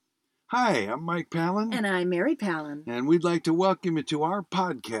Hi, I'm Mike Palin. And I'm Mary Palin. And we'd like to welcome you to our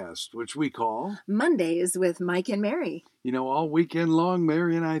podcast, which we call Mondays with Mike and Mary. You know, all weekend long,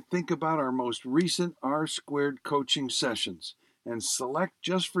 Mary and I think about our most recent R-Squared coaching sessions and select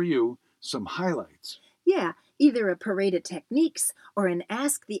just for you some highlights. Yeah, either a parade of techniques or an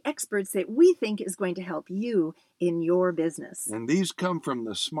ask the experts that we think is going to help you in your business. And these come from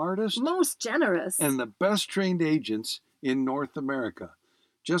the smartest, most generous, and the best trained agents in North America.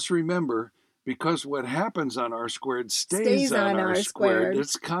 Just remember, because what happens on R-Squared stays on R-Squared.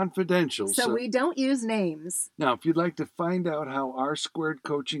 It's confidential. So we don't use names. Now, if you'd like to find out how R-Squared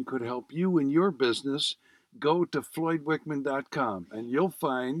coaching could help you in your business, go to floydwickman.com and you'll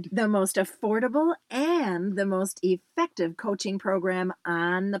find the most affordable and the most effective coaching program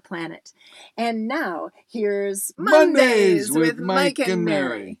on the planet. And now, here's Mondays with Mike and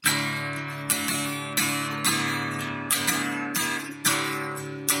Mary.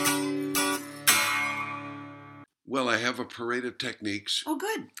 Well, I have a parade of techniques. Oh,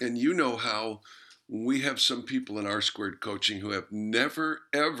 good. And you know how we have some people in R-Squared coaching who have never,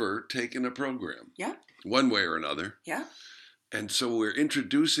 ever taken a program. Yeah. One way or another. Yeah. And so we're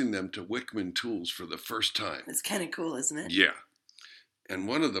introducing them to Wickman tools for the first time. It's kind of cool, isn't it? Yeah. And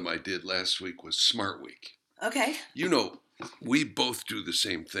one of them I did last week was Smart Week. Okay. You know, we both do the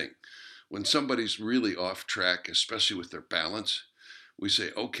same thing. When somebody's really off track, especially with their balance, we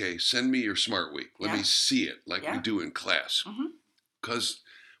say, okay, send me your Smart Week. Let me see it like we do in class. Because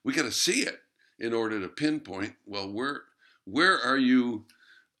we got to see it in order to pinpoint, well, where are you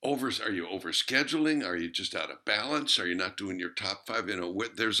are you overscheduling? Are you just out of balance? Are you not doing your top 5? You know,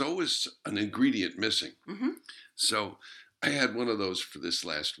 there's always an ingredient missing. So I had one of those for this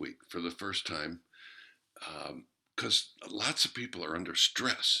last week for the first time because lots of people are under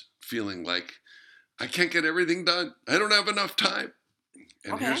stress, feeling like, I can't get everything done. I don't have enough time.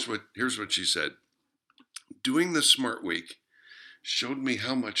 And here's what she said. Doing the Smart Week showed me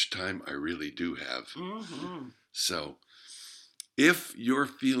how much time I really do have. So if you're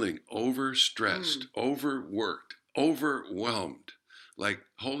feeling overstressed, overworked, overwhelmed, like,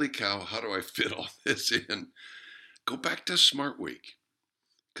 holy cow, how do I fit all this in? Go back to Smart Week,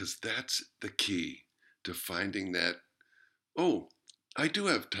 because that's the key to finding that, oh, I do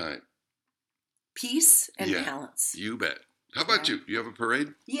have time. Peace and balance. You bet. How about you? You have a parade?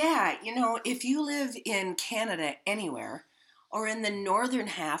 Yeah, you know, if you live in Canada anywhere, or in the northern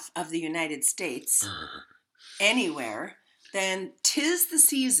half of the United States, anywhere, then 'tis the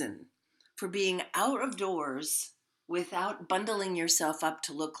season for being out of doors without bundling yourself up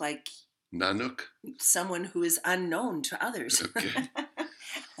to look like Nanook? Someone who is unknown to others. Okay.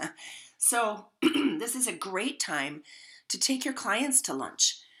 So this is a great time to take your clients to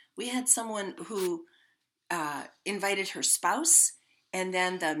lunch. We had someone who invited her spouse and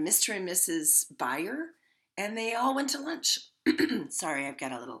then the Mr. and Mrs. buyer, and they all went to lunch. Sorry, I've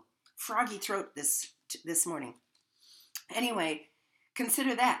got a little froggy throat this morning. Anyway,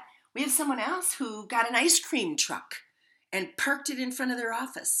 consider that. We have someone else who got an ice cream truck and parked it in front of their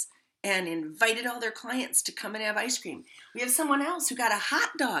office and invited all their clients to come and have ice cream. We have someone else who got a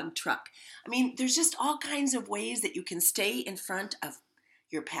hot dog truck. I mean, there's just all kinds of ways that you can stay in front of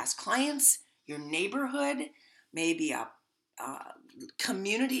your past clients, your neighborhood, maybe a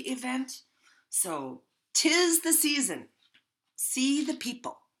community event. So 'tis the season. See the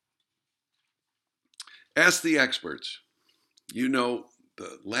people. Ask the experts. You know,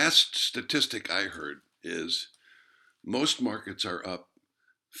 the last statistic I heard is most markets are up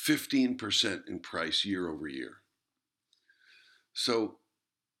 15% in price year over year. So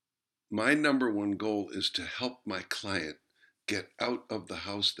my number one goal is to help my client get out of the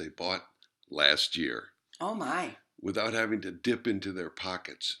house they bought last year. Oh my. Without having to dip into their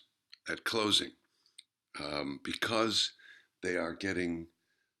pockets at closing because they are getting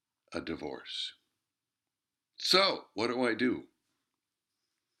a divorce. So what do?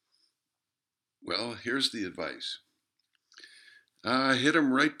 Well, here's the advice. Hit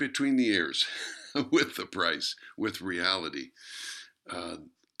them right between the ears with the price, with reality.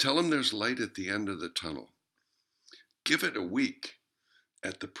 Tell them there's light at the end of the tunnel. Give it a week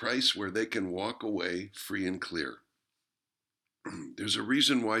at the price where they can walk away free and clear. There's a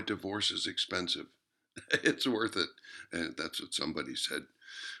reason why divorce is expensive. It's worth it. And that's what somebody said.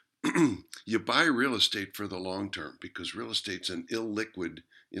 You buy real estate for the long term because real estate's an illiquid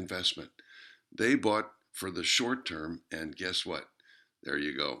investment. They bought for the short term, and guess what? There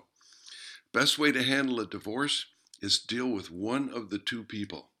you go. Best way to handle a divorce is deal with one of the two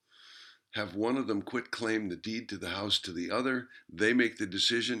people. Have one of them quit claim the deed to the house to the other. They make the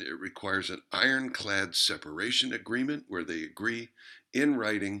decision. It requires an ironclad separation agreement where they agree in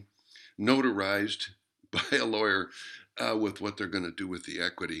writing notarized by a lawyer with what they're going to do with the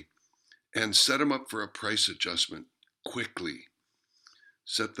equity, and set them up for a price adjustment quickly.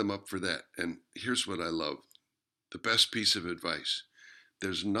 Set them up for that. And here's what I love. The best piece of advice.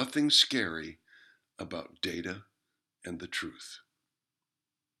 There's nothing scary about data and the truth.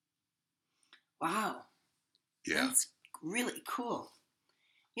 Wow. Yeah. That's really cool.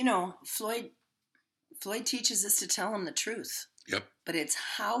 Floyd teaches us to tell them the truth. Yep. But it's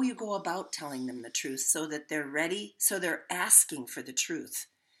how you go about telling them the truth so that they're ready, so they're asking for the truth.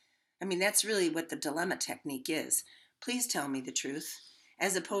 I mean, that's really what the dilemma technique is. Please tell me the truth,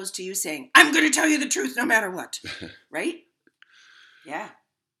 as opposed to you saying, I'm going to tell you the truth no matter what. Right? Yeah.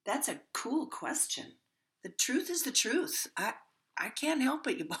 That's a cool question. The truth is the truth. I can't help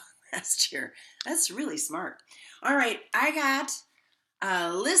it, you bought last year. That's really smart. All right. I got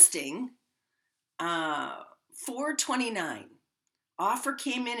a listing, $429. Offer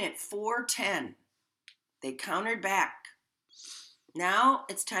came in at $410. They countered back. Now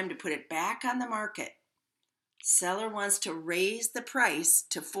it's time to put it back on the market. Seller wants to raise the price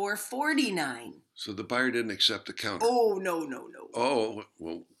to $449. So the buyer didn't accept the counter. Oh, no. Oh,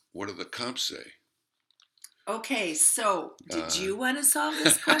 well, what do the comps say? Okay, so did you want to solve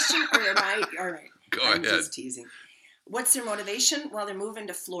this question or am I? All right. Go I'm ahead. Just teasing. What's their motivation? Well, they're moving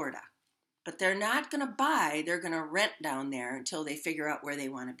to Florida. But they're not going to buy. They're going to rent down there until they figure out where they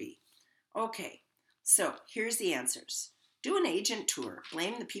want to be. Okay, so here's the answers. Do an agent tour.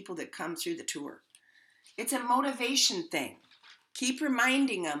 Blame the people that come through the tour. It's a motivation thing. Keep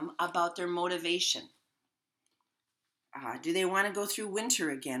reminding them about their motivation. Do they want to go through winter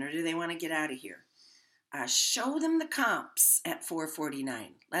again, or do they want to get out of here? Show them the comps at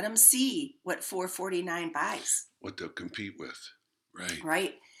 $449. Let them see what $449 buys. What they'll compete with. Right.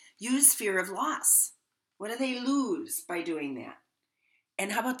 Right. Use fear of loss. What do they lose by doing that?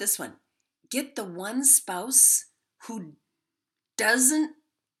 And how about this one? Get the one spouse who doesn't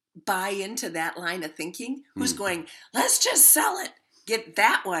buy into that line of thinking, who's going, let's just sell it. Get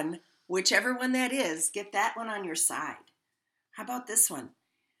that one, whichever one that is, get that one on your side. How about this one?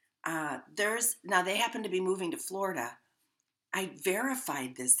 Now they happen to be moving to Florida. I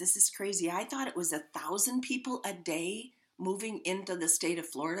verified this. This is crazy. I thought it was 1,000 people a day moving into the state of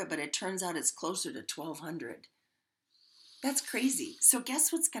Florida, but it turns out it's closer to 1,200. That's crazy. So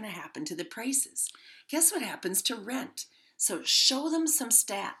guess what's going to happen to the prices? Guess what happens to rent? So show them some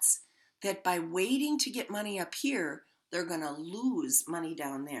stats that by waiting to get money up here, they're going to lose money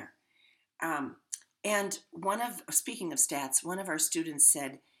down there. And speaking of stats, one of our students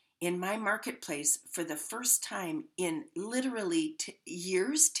said, in my marketplace, for the first time in literally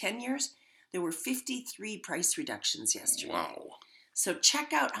 10 years, there were 53 price reductions yesterday. Wow. So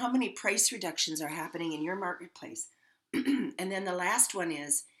check out how many price reductions are happening in your marketplace. And then the last one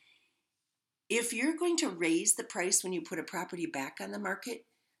is, if you're going to raise the price when you put a property back on the market,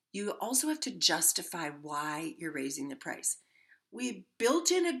 you also have to justify why you're raising the price. We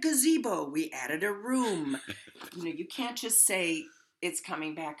built in a gazebo. We added a room. You can't just say it's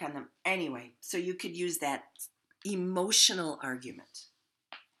coming back on them. Anyway, so you could use that emotional argument.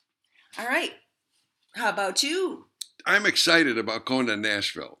 All right. How about you? I'm excited about going to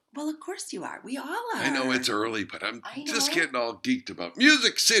Nashville. Well, of course you are. We all are. I know it's early, but I'm just getting all geeked about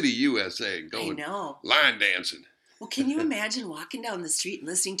Music City, USA. Going line dancing. Well, can you imagine walking down the street and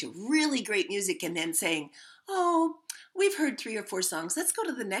listening to really great music and then saying, oh, we've heard 3 or 4 songs. Let's go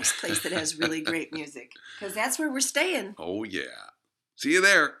to the next place that has really great music, because that's where we're staying. Oh, yeah. See you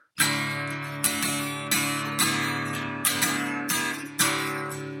there.